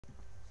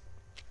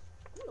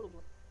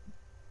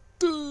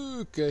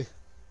Okay.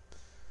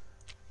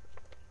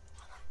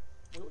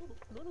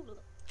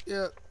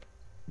 Yeah.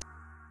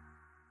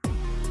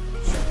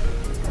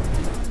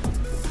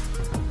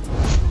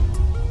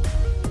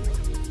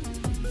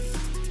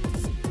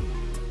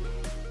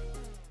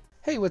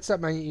 Hey, what's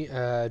up, my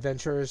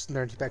adventurers?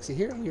 NerdTPexy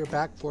here, and we are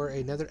back for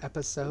another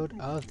episode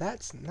of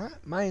That's Not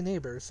My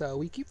Neighbor. So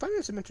we keep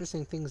finding some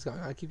interesting things going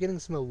on. I keep getting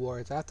some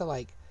awards. I have to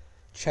like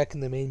check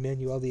in the main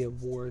menu all the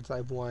awards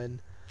I've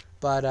won.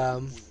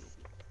 But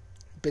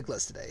big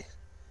list today.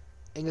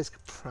 Angus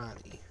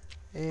Caprani.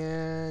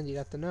 And you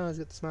got the nose,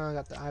 you got the smile,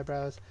 got the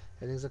eyebrows.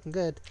 Everything's looking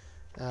good.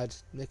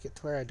 Just make it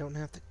to where I don't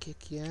have to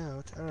kick you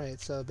out. Alright,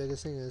 so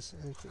biggest thing is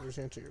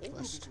answer your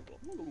request.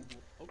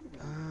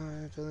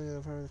 Filling in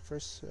the front of the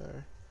first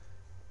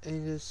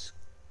Angus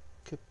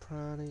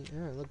Caprani.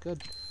 Yeah, look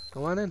good.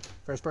 Go on in.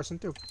 First person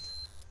through.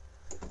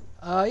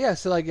 Yeah,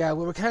 so like, what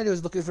we're kind of doing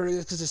is looking for,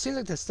 because it seems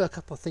like there's still a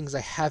couple of things I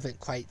haven't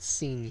quite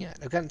seen yet.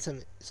 I've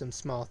gotten some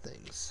small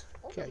things.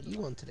 Okay, are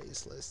you on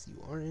today's list?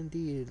 You are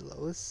indeed,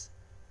 Lois.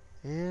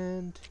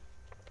 And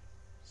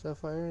so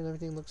far,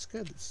 everything looks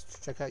good. Let's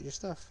check out your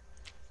stuff.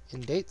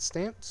 In date,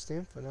 stamped,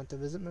 went out to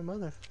visit my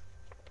mother.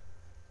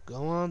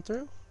 Go on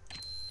through.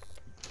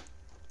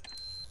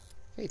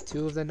 Hey,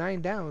 2 of the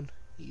 9 down.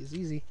 He's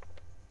easy.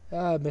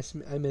 I miss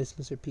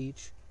Mr.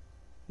 Peach.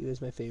 He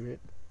was my favorite.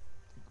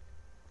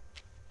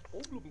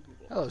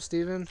 Hello,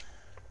 Steven.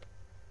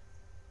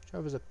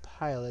 Job as a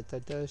pilot.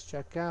 That does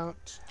check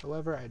out.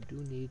 However, I do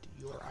need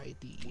your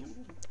ID.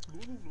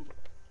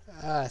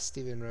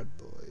 Steven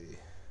Redboy.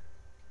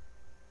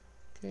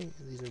 Okay,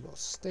 these are both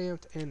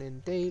stamped and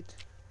in date.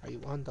 Are you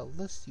on the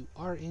list? You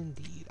are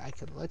indeed. I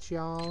can let you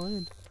all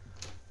in.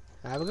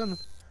 Have a good one.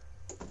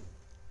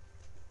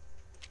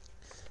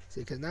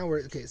 See, because now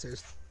we're okay. So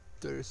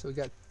so we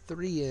got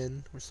 3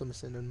 in. We're still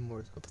missing one more.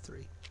 Up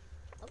 3.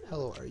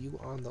 Hello, are you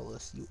on the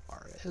list? You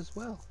are as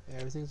well.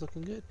 Everything's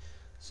looking good.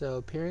 So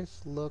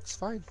appearance looks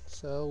fine.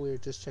 So we're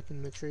just checking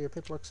to make sure your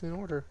paperwork's in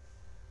order.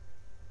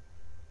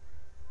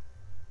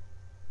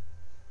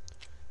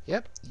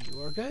 Yep,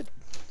 you are good.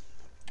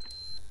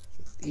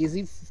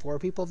 Easy. 4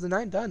 people of the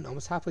 9 done.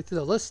 Almost halfway through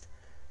the list.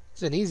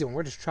 It's an easy one.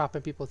 We're just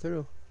chopping people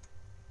through.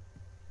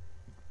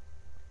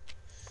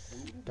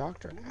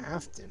 Dr.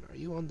 Afton, are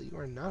you on the? You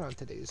are not on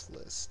today's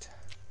list.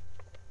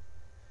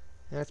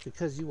 And that's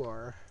because you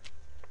are.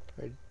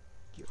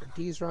 Your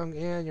D's wrong,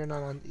 and you're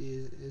not on.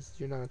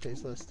 You're not on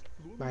today's list?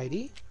 My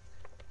ID?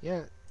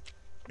 Yeah.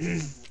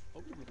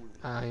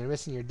 You're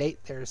missing your date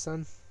there,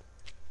 son.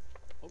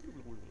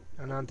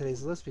 I'm not on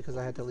today's list because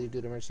I had to leave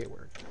due to emergency at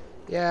work.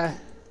 Yeah.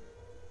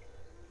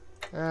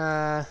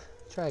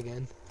 Try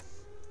again.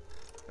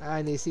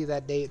 I need to see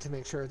that date to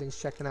make sure everything's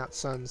checking out,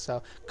 son.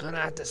 So gonna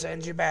have to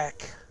send you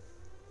back.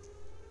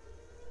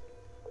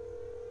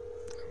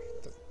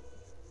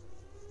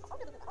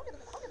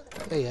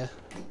 Hey, yeah.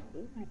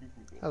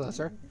 Hello,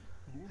 sir.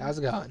 How's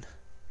it going?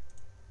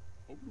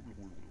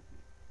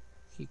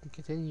 You can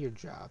continue your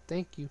job.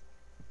 Thank you.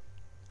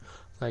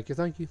 Thank you,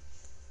 thank you.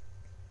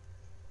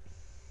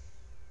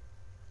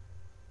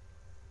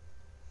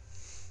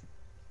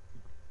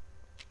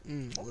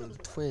 One of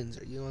the twins.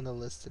 Are you on the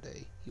list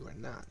today? You are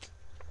not.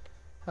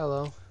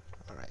 Hello.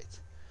 Alright.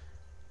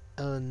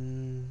 Oh,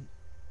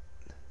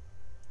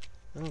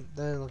 that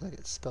doesn't look like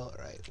it's spelled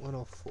right.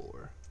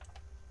 104.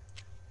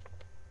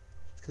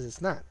 Because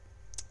it's not.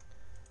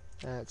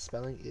 That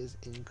spelling is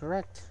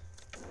incorrect.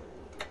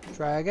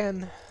 Try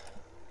again.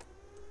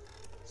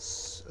 I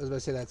was about to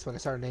say that's when I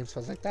start a name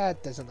spells like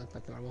that. Doesn't look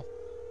like normal.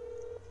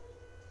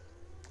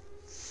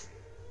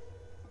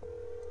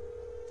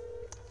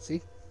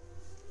 See?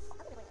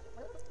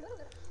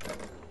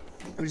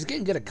 I'm just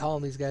getting good at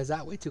calling these guys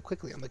out way too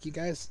quickly. I'm like, you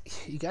guys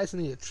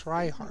need to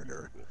try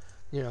harder.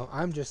 You know,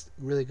 I'm just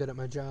really good at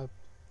my job.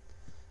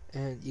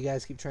 And you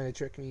guys keep trying to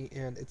trick me,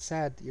 and it's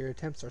sad. Your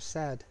attempts are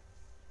sad.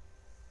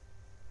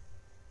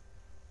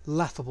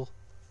 Laughable.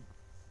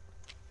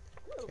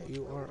 Okay,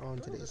 you are on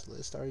today's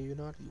list, are you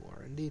not? You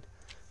are indeed.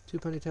 2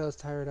 ponytails,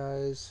 tired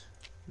eyes,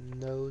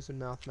 nose and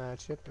mouth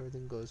match. Yep,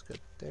 everything goes good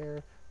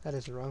there. That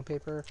is the wrong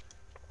paper.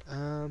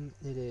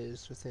 It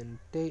is within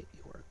date.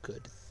 You are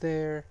good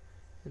there.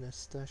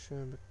 Anastasia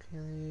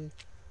McKinley.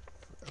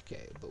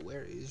 Okay, but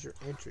where is your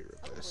entry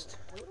request?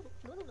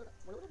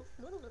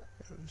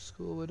 From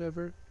school,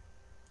 whatever.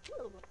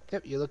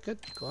 Yep, you look good.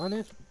 Go on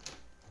in.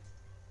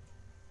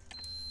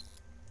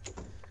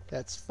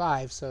 That's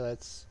 5, so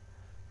that's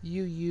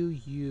you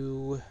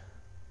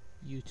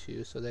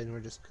 2. So then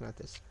we're just looking at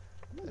this.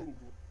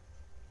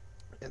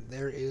 And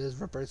there is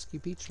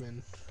Robertsky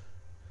Peachman.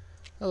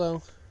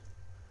 Hello.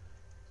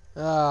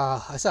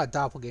 I saw a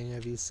doppelganger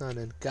of his son,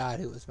 and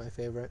God, it was my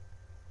favorite.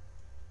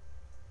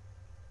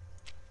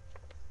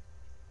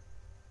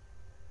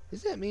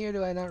 Is that me, or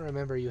do I not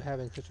remember you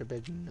having such a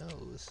big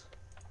nose?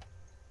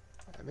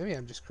 Maybe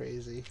I'm just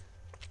crazy.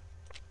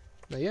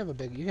 No, you have a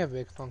big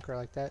funker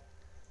like that.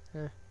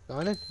 Go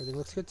on in. Everything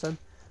looks good, son.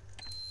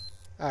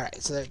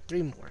 Alright, so there are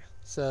 3 more.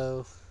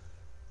 So,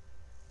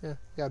 yeah,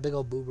 got a big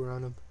old boober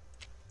on him.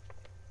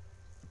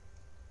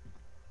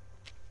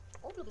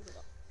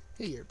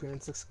 Hey, your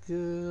appearance looks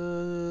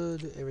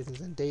good. Everything's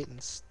in date and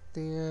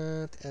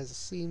stamped. As a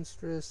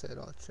seamstress, it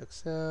all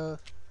checks out.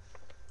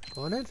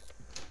 Going in.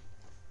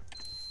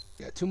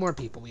 Yeah, 2 more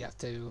people we have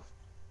to.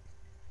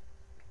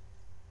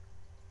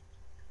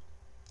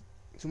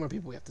 2 more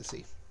people we have to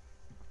see.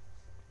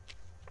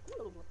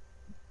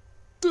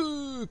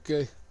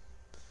 Okay.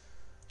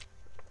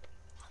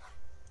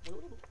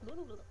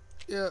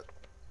 Yeah.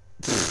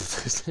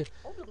 The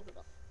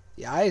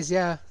eyes,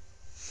 yeah.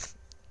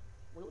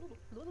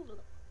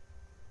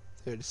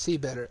 They're to see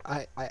better.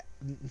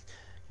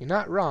 You're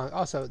not wrong.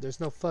 Also,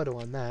 there's no photo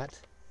on that.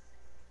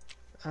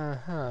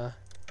 Uh-huh.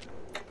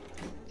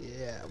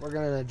 Yeah, we're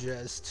gonna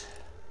adjust.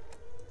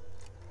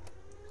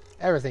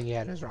 Everything you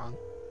had is wrong.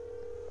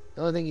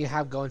 The only thing you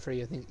have going for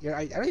you,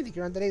 I don't even think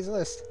you're on today's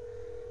list.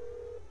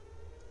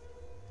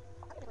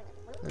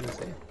 Let me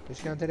see. Is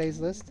she on today's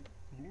list?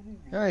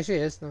 No, she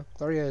is. No,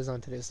 Gloria is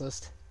on today's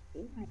list.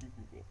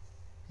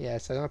 Yeah,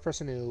 so the only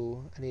person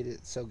who I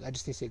needed. So I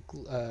just need to say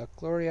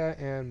Gloria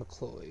and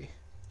McCloy.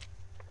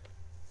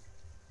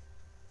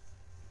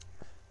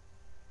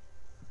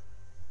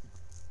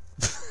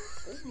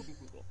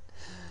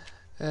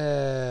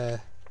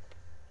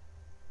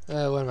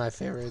 One of my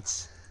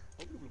favorites.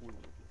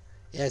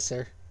 Yes,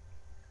 sir.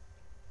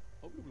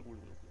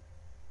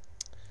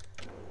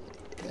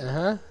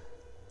 Uh-huh.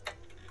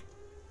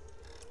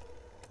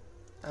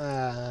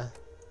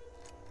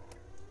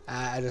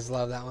 I just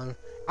love that one.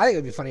 I think it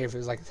would be funnier if it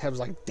was like his head was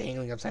like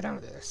dangling upside down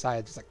to the other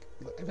side. Just like,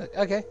 I'd be like,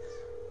 okay.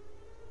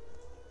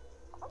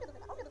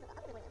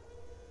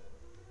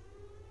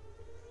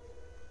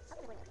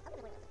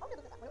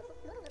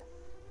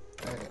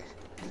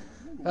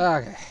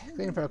 Okay.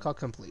 Cleaning protocol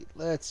complete.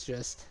 Let's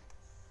just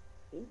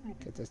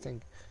get this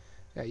thing.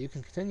 Yeah, you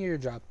can continue your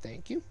job.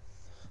 Thank you.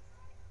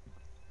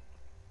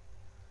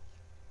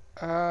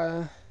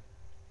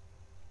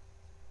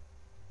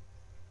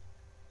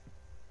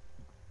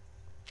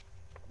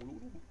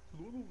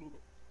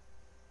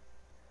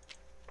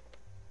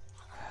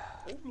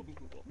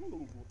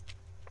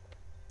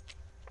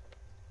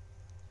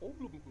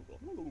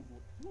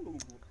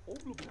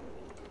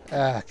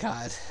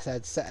 God,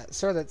 that's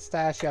sir. That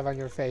stash you have on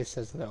your face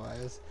says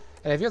otherwise.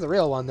 And if you're the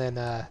real one, then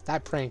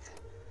that prank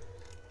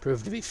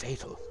proved to be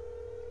fatal.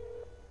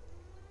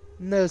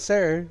 No,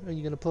 sir. Are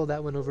you gonna pull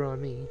that one over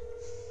on me?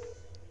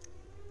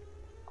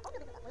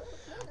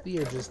 We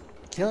are just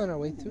killing our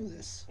way through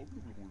this.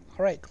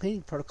 All right,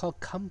 cleaning protocol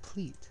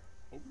complete.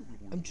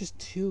 I'm just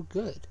too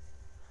good.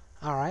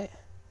 All right.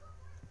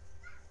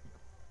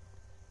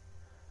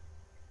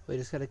 We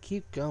just gotta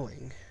keep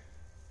going.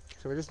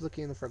 So we're just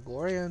looking for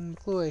Gloria and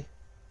McCloy.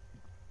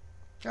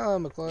 Hello,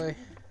 McCloy.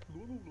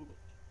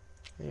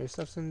 Your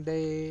stuff's in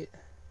date.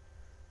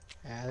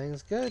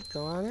 Everything's good.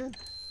 Go on in.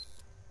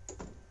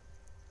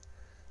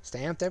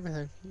 Stamped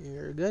everything.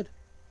 You're good.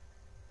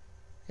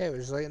 Okay, we're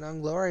just waiting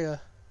on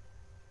Gloria.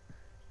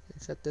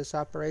 Shut this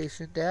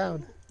operation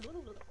down.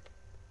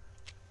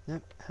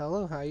 Yep.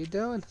 Hello, how you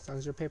doing? As long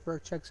as your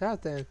paperwork checks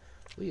out, then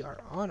we are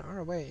on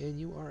our way, and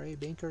you are a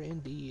banker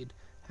indeed.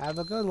 Have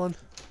a good one.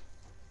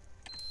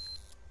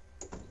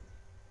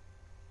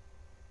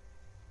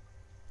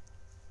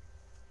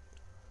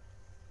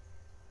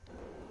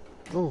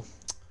 Oh,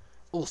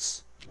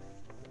 oos.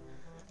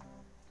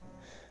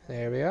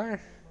 There we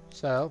are.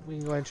 So we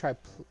can go ahead and try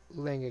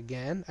playing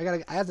again.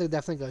 I have to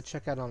definitely go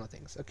check out all the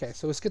things. Okay,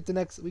 so let's get the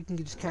next. We can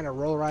just kind of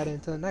roll right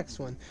into the next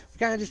one. We're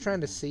kind of just trying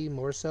to see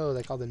more so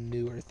like all the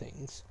newer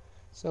things.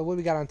 So what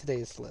we got on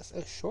today's list?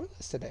 A short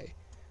list today.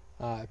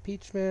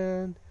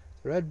 Peachman,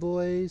 the Red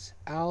Boys,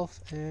 Alf,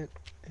 and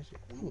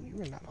oh, you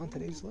were not on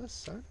today's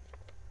list, son.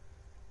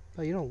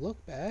 Oh, you don't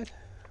look bad.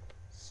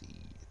 Let's see,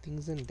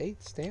 things in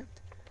date stamped.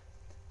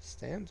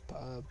 Stamps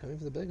coming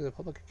for the building of the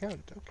public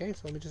account. Okay,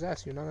 so let me just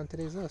ask you, you're not on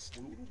today's list.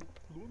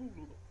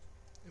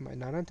 Am I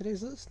not on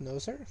today's list? No,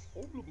 sir.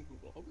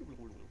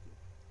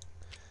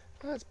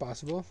 That's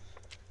possible.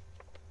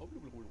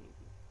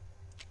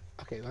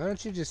 Okay, why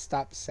don't you just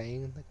stop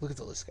saying, like, look at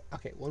the list.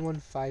 Okay,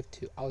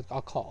 1152. I'll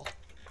call.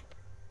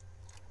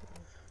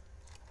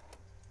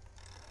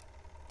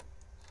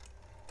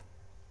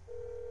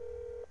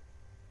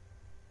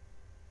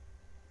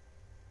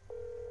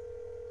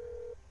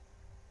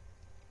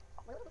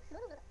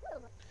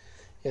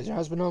 Is your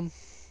husband home?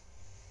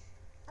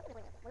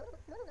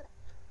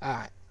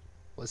 Alright.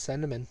 We'll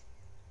send him in.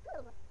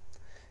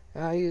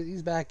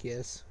 He's back,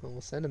 yes. Well,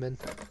 we'll send him in.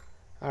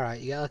 Alright,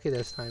 you got lucky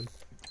this time.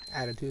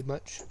 Attitude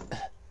much?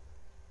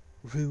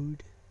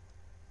 Rude.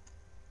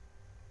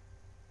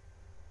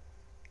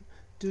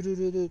 Are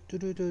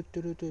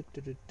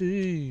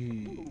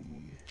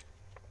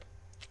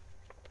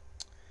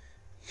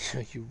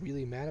you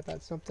really mad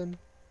about something?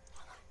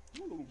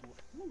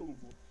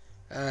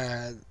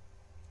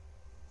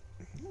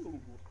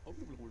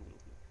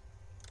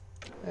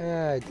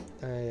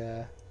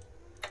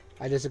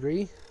 I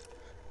disagree.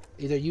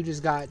 Either you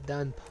just got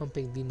done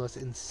pumping the most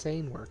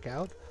insane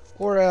workout,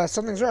 or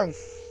something's wrong.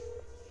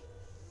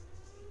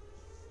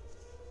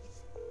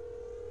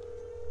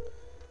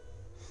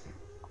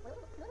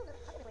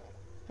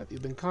 Have you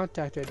been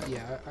contacted?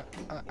 Yeah,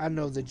 I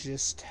know the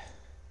gist.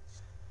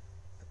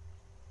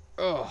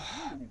 Oh.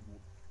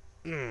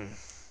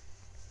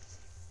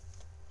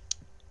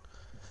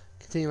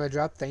 Continue my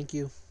job. Thank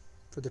you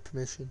for the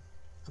permission.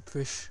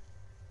 Appreciate.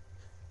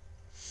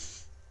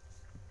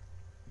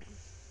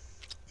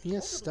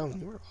 Yes, Stone,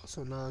 you are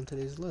also not on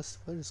today's list.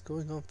 What is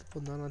going on with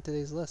people not on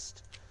today's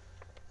list?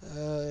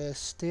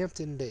 Stamped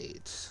in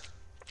dates.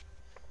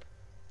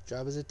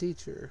 Job as a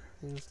teacher.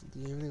 The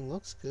evening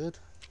looks good.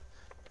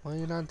 Why are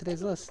you not on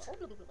today's list?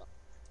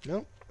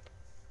 Nope.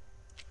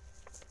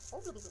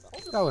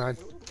 Go on.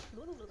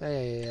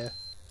 Yeah.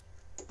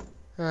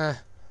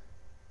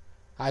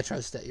 I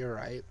trust that you're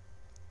right.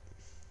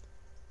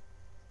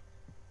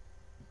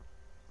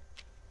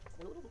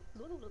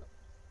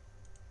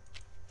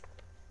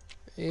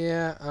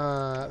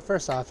 Yeah,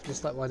 first off,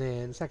 just let one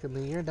in.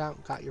 Secondly, you're down,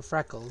 got your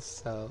freckles,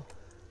 so...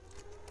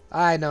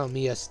 I know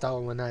Mia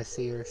Stone when I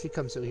see her. She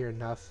comes through here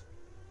enough.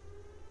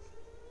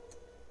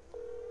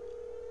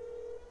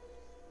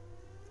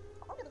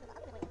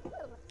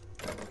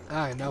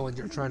 I know when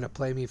you're trying to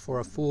play me for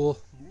a fool.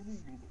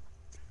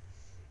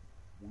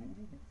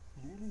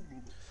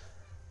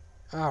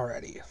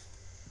 Alrighty. You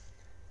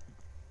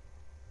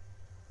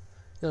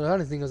know, the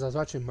funny thing is, I was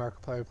watching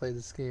Markiplier play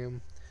this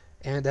game,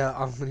 and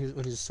when he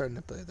was starting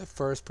to play, the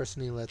first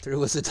person he let through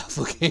was a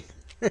doppelganger.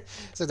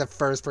 It's like the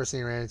first person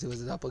he ran into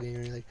was a doppelganger,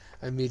 and he like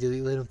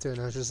immediately let him through,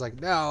 and I was just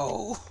like,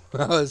 no!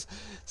 I was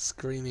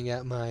screaming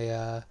at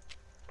my,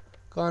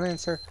 go on,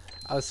 answer.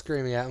 I was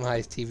screaming at my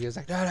TV. I was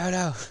like,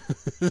 no!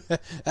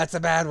 That's a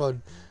bad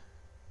one.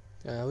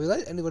 We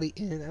let anybody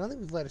in. I don't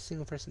think we've let a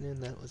single person in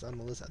that was on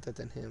the list other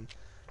than him.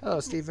 Hello,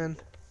 Steven.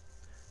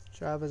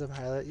 Job as a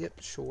pilot.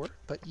 Yep, sure.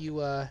 But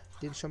you,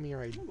 didn't show me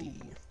your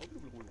ID.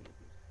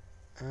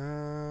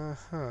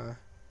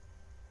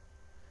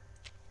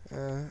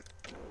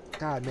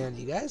 God, man,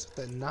 you guys with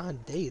the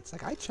non-dates.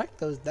 Like, I checked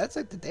those. That's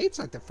like the dates,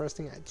 like the first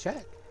thing I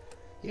check.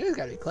 You guys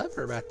gotta be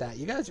clever about that.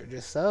 You guys are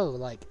just so,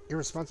 like,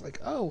 irresponsible. Like,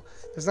 oh,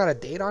 there's not a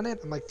date on it?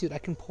 I'm like, dude, I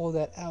can pull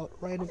that out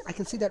right in, I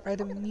can see that right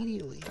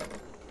immediately.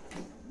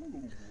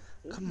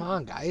 Come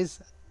on,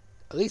 guys.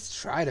 At least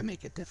try to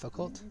make it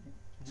difficult.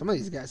 Some of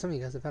you guys have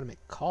had to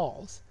make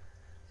calls.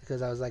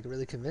 Because I was, like,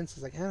 really convinced. I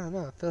was like, I don't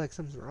know, I feel like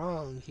something's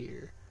wrong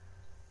here.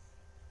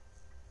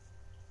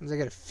 I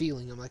get a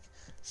feeling. I'm like,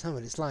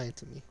 somebody's lying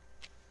to me.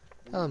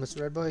 Hello,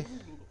 Mr. Red Boy.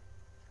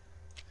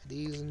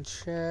 ID's in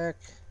check.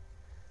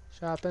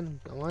 Shopping.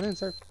 Go on in,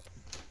 sir.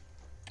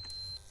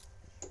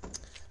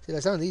 See,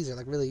 like, some of these are,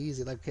 like, really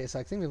easy. Like, okay, so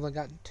I think we've only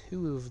gotten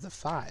 2 of the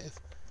 5.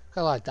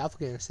 Got a lot of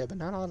doppelgangers there, but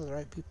not all of the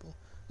right people.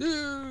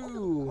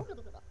 Ooh!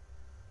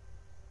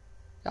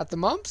 Got the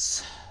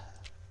mumps?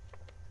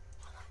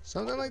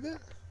 Something like that?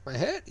 My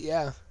head?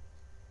 Yeah.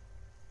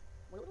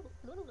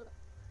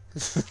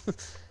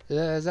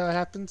 Yeah, is that what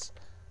happens?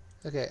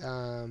 Okay,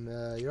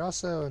 you're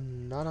also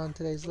not on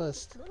today's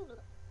list.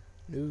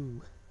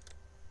 No.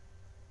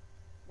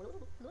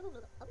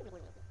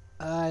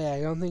 Yeah,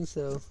 I don't think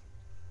so.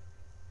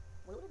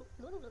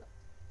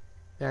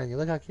 Man, you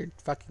look like you're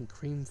fucking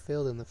cream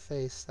filled in the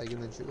face, like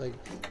in the, like,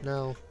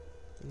 no.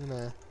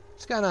 I'm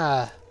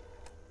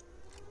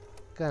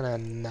gonna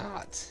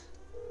not.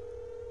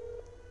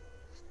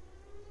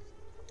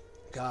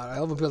 God, I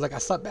hope it feels like I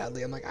slept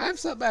badly. I'm like, I've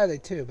slept badly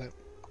too, but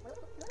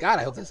God,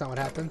 I hope that's not what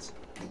happens.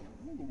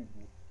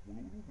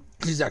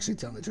 She's actually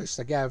telling the truth. She's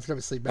like, yeah, I've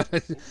never sleep bad.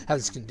 I have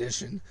this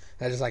condition.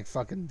 I just like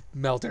fucking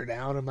melt her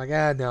down. I'm like,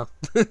 no.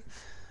 I'm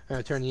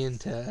gonna turn you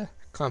into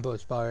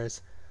compost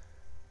bars.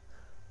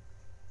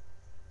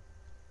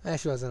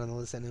 She wasn't on the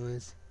list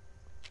anyways.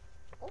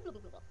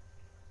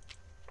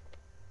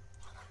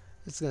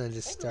 It's gonna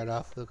just start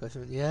off with a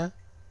question. Yeah?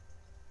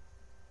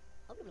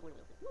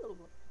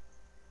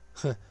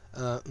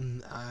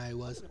 I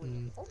was,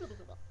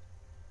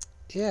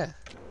 yeah.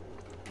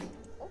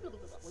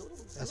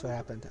 That's what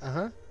happened.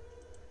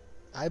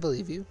 I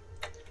believe you.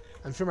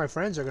 I'm sure my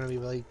friends are gonna be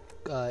really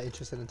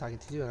interested in talking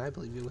to you, and I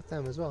believe you with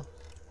them as well.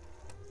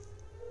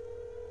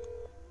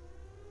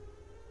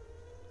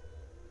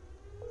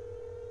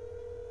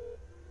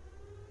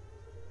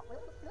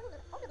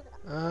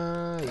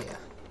 Yeah.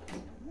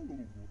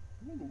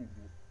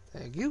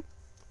 Thank you.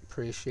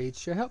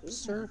 Appreciate your help,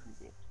 sir.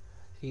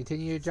 You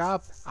continue your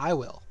job? I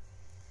will.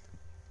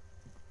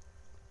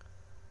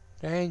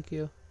 Thank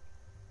you.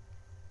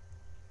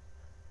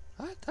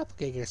 I had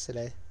doppelgangers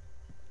today.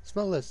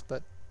 Small list,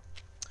 but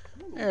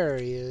there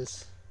he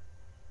is.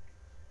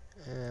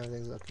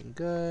 Everything's looking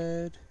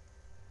good.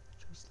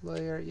 Just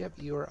layer. Yep,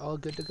 you are all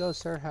good to go,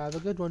 sir. Have a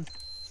good one.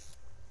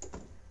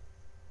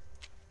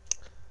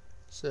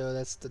 So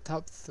that's the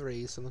top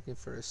 3. So I'm looking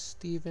for a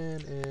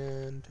Steven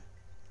and...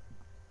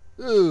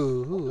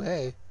 Ooh,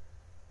 hey.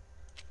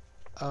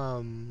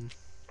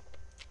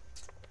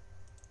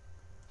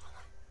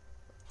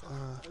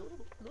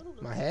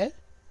 My head?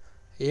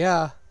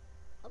 Yeah.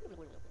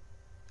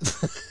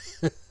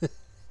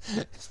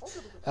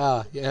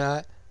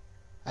 Yeah.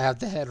 I have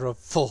the head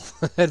full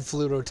head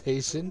flu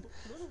rotation.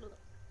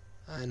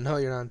 I know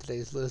you're not on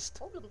today's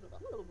list.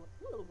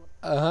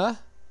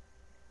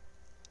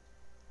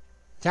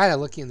 Try to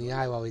look you in the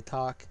eye while we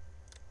talk.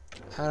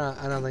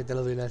 I don't think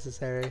that'll be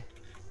necessary.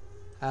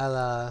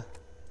 I'll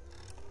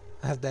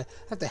have the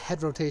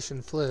head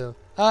rotation flu.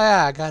 Oh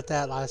yeah, I got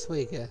that last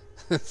week. Yeah.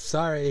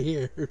 Sorry to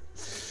hear.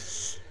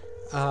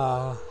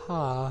 Huh.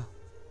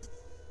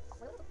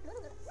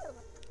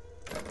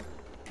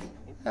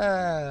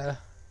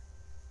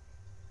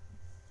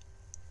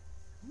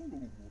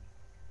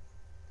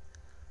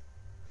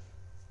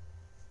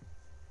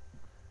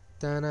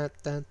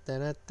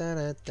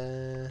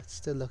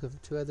 Still looking for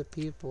 2 other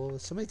people.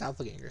 So many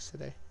doppelgangers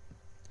today.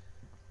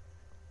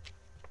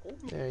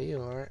 There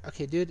you are.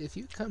 Okay, dude, if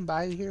you come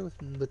by here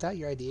without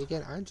your ID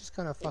again, I'm just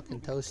gonna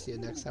fucking toast you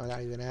next time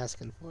without even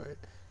asking for it.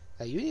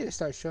 Like, you need to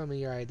start showing me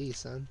your ID,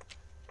 son.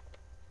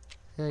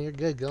 Yeah, you're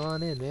good. Go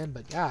on in, man.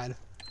 But God,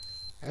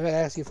 I've been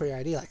asking you for your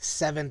ID like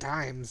 7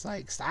 times.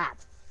 Like, stop.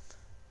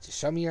 Just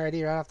show me your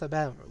ID right off the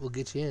bat. We'll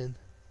get you in.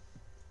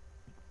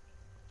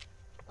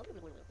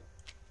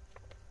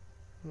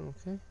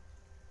 Okay.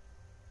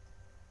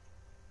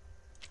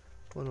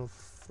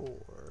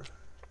 104.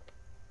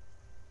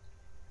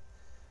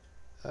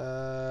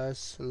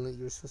 Celine,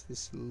 you're supposed to be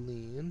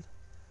Celine.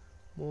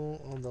 Mole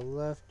on the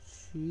left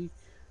cheek,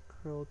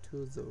 curl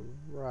to the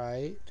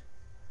right.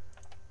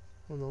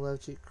 On the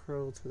left cheek,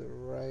 curl to the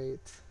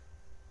right.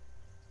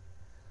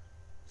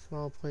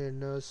 Small player,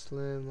 no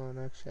slim. Long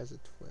actually has a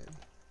twin.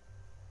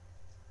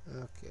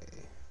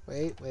 Okay.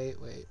 Wait.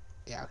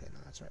 Yeah, okay, no,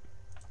 that's right.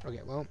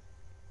 Okay, well,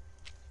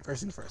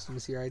 first thing first, let me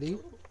see your ID.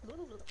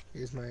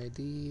 Here's my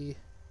ID.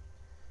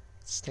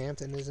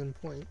 Stamped and is in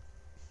point.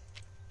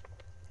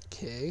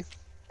 Okay.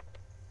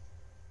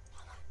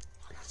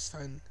 Let's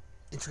find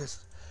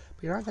interest.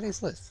 But you're on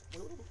today's list.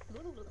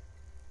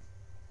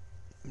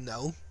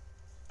 No.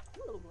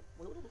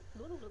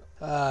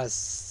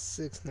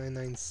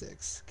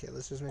 6996. Okay,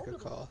 let's just make a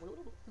call.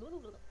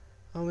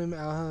 Oh, wait a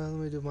minute. Let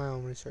me do my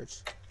own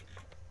research.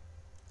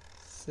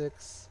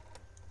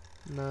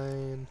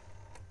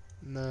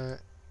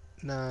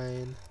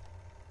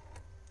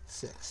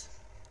 6996.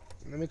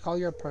 Let me call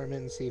your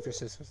apartment and see if your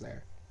sister's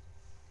there.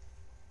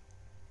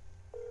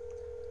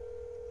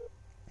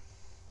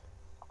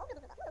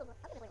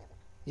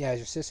 Yeah, is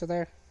your sister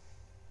there?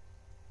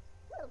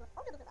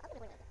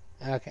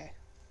 Okay.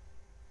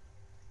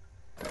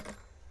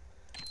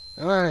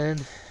 Come on in.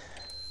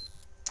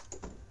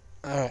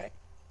 Alright.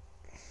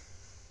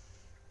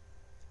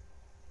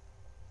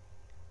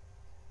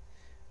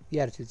 The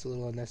attitude's a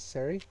little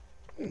unnecessary.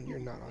 You're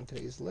not on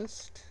today's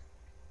list.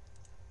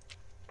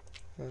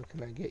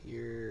 Can I get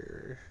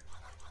your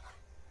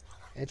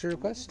entry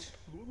request?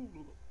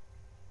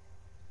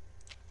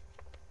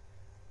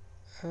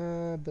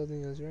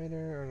 Building as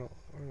writer,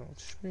 Arnold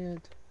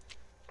Schmidt.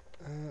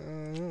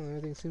 No,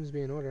 everything seems to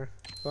be in order.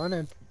 Go on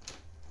in.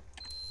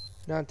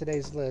 Not on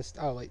today's list.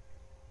 Oh, wait.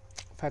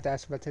 I have to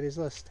ask about today's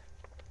list.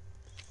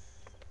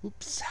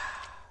 Oops.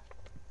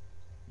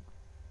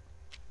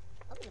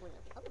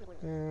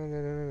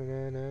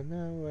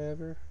 No,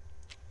 whatever.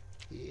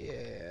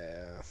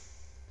 Yeah.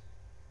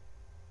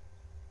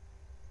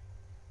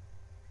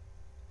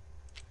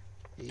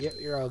 Yep,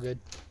 you're all good.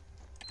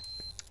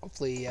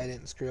 Hopefully I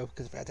didn't screw up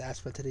because I had to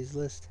ask about today's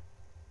list.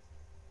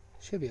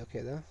 Should be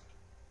okay though.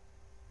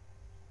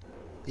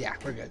 Yeah,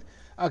 we're good.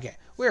 Okay,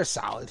 we're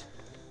solid.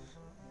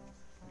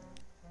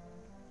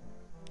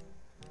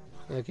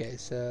 Okay,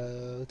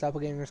 so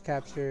doppelgangers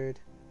captured,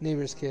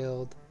 neighbors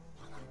killed,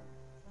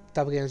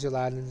 doppelgangers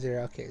allowed in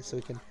 0. Okay, so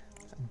we can,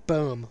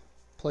 boom,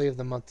 employee of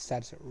the month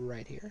status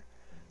right here.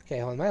 Okay,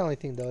 hold on. My only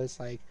thing though is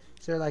like,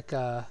 is there like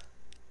a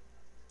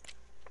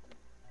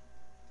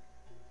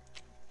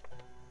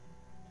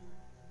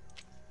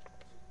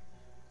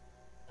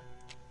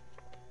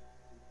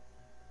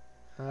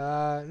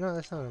no,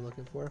 that's not what I'm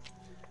looking for.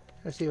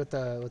 Let's see if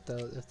there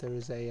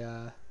is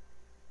a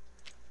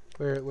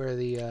where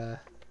the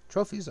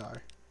trophies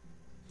are.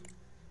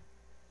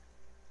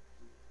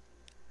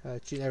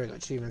 There we go,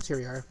 achievements. Here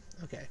we are.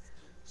 Okay,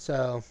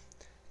 so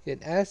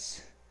get an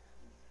S,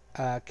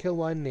 kill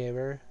 1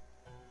 neighbor,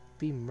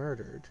 be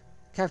murdered,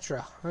 capture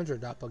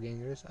 100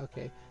 doppelgangers.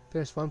 Okay,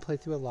 finish 1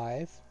 playthrough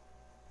alive,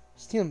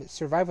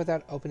 survive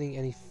without opening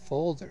any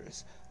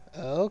folders.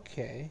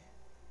 Okay.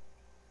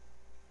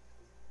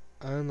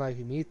 Unlike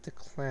meet the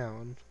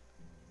clown.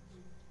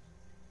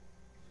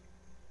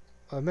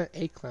 Oh, I meant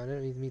a clown. I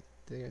didn't mean meet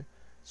the.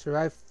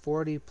 Survive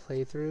 40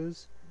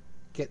 playthroughs.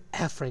 Get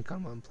F rank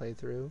on 1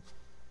 playthrough.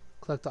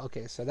 Collect.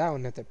 Okay, so that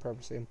one had that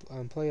purpose.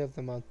 Employee of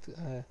the month.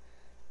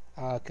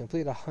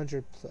 Complete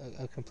 100.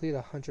 Complete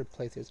 100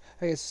 playthroughs.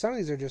 Okay, so some of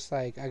these are just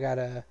like I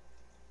gotta.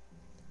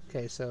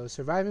 Okay, so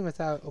surviving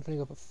without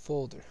opening up a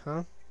folder,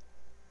 huh?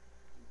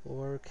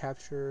 Or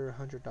capture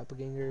 100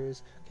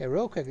 doppelgangers. Okay,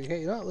 real quick. Okay,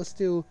 you know what? Let's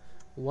do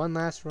one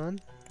last run.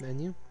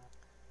 Menu.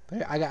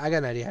 But I got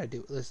an idea how to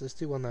do it. Let's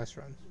do one last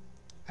run.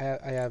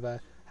 I have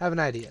an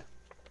idea.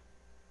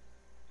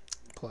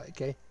 Play.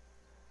 Okay.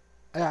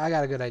 I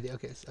got a good idea.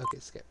 Okay. Okay.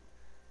 Skip.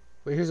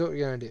 Well, here's what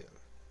we're gonna do.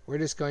 We're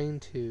just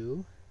gonna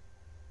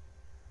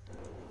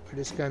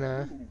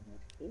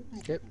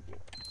skip.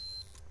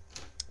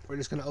 We're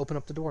just gonna open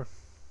up the door.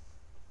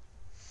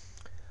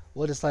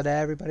 we'll just let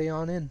everybody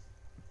on in.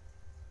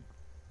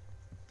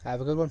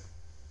 Have a good one.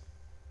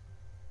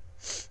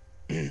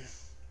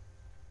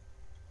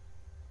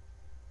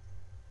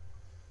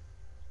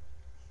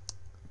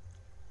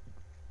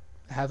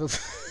 Have a...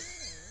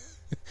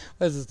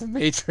 What is this, the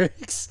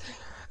Matrix?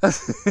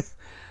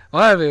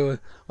 One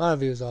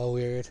of you was all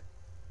weird.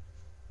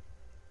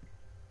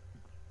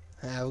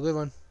 Have a good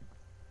one.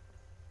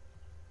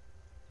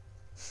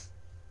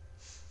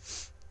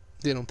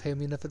 They don't pay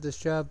me enough at this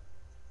job.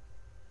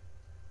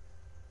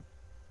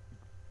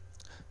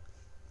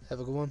 Have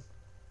a good one.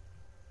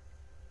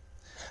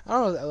 I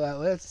don't know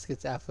what this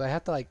gets after. I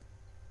have to like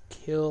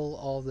kill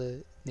all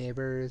the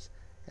neighbors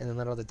and then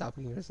let all the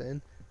doppelgangers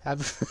in.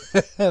 Have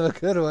a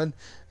good one.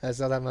 I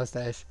saw that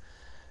mustache.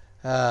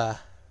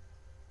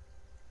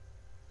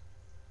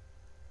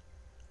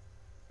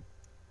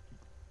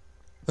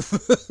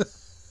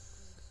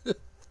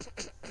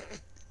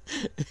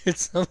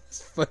 It's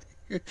almost funny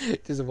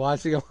just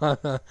watching them on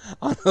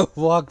a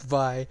walk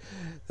by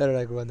that are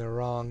like when they're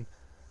wrong.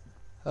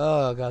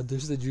 Oh god,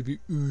 there's the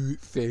GB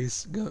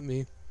face got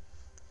me.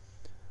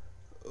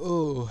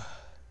 Oh.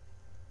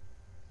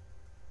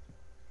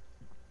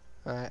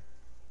 Alright.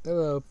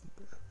 Hello.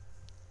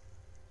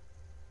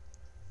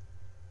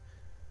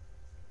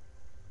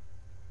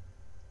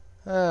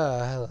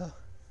 Hello.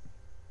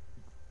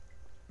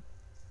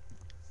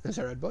 There's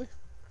a red boy.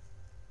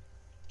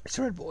 It's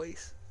a red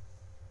boys.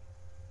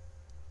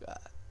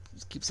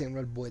 Just keep saying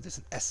red boy. There's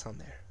an S on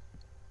there.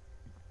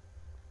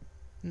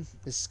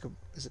 Is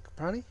it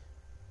Caprani?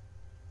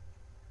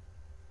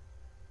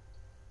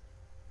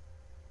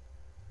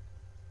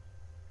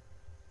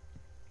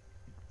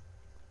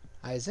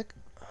 Isaac?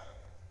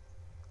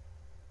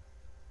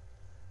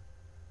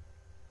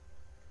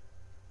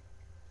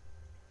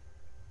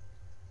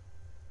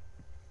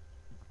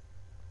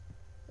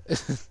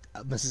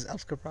 Mrs.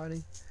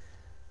 Elskaprani?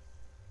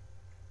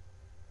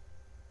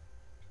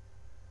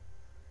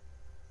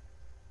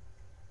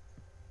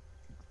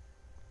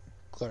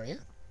 Gloria?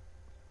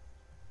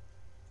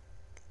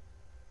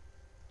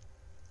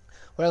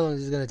 What long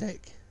is it gonna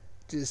take?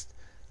 Just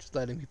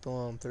letting people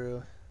on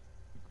through.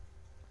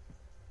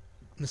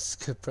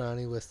 Mrs.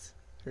 Caprani with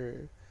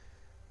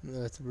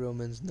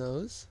Roman's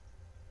nose.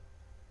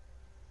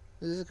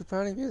 Is it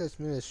Caprani? Maybe that's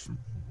me.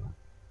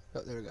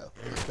 Oh, there we go.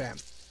 Bam.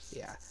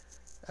 Yeah.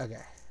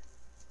 Okay.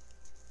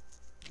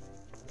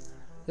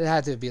 It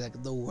had to be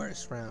like the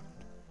worst round.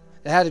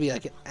 It had to be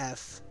like an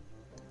F.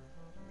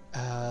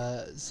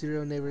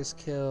 0 neighbors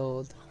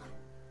killed.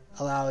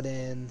 Allowed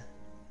in.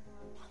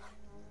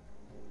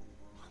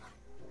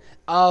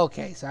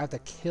 Okay, so I have to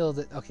kill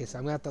the. Okay, so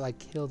I'm gonna have to like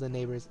kill the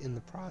neighbors in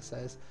the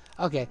process.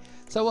 Okay,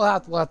 so we'll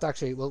have to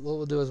actually. What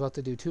we'll do is we'll have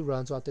to do 2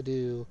 runs. We'll have to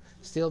do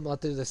steal. We'll have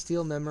to do the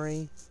steal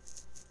memory.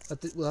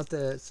 We'll have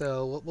to.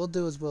 So what we'll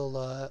do is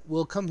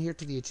we'll come here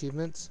to the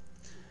achievements,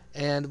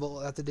 and what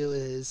we'll have to do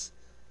is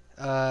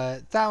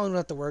that one we'll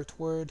have to work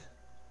toward.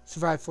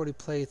 Survive 40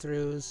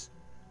 playthroughs.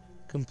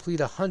 Complete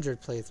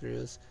 100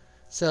 playthroughs.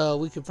 So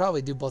we could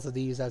probably do both of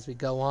these as we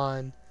go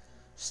on.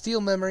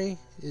 Steal memory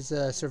is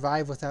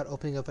survive without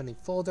opening up any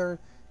folder,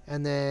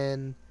 and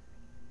then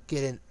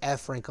get an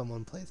F rank on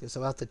 1 playthrough.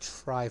 So we'll have to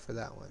try for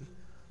that one.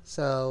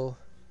 So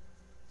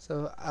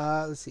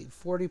let's see,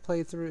 40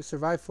 playthroughs,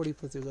 survive 40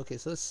 playthroughs. Okay,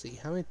 so let's see,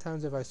 how many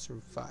times have I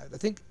survived? I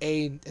think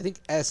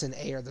S and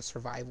A are the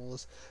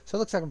survivals. So it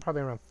looks like I'm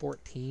probably around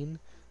 14.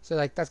 So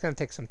like that's gonna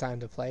take some time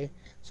to play.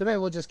 So maybe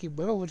we'll just get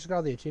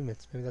all the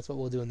achievements. Maybe that's what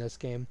we'll do in this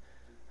game.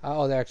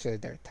 Oh, they're actually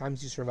there.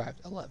 Times you survived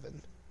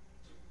 11.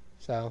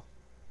 So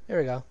there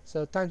we go.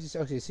 So times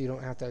you okay, so you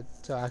don't have to.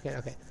 So I can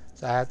okay.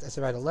 So I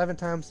survived 11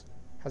 times.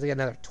 I have to get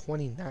another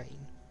 29.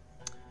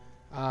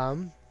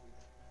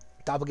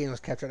 Doppelganger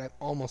was captured. I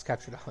almost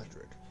captured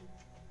 100.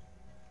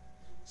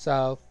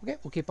 So okay,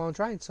 we'll keep on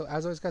trying. So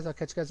as always, guys, I'll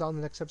catch you guys all in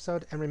the next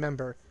episode. And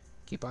remember,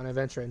 keep on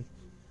adventuring.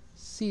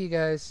 See you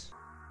guys.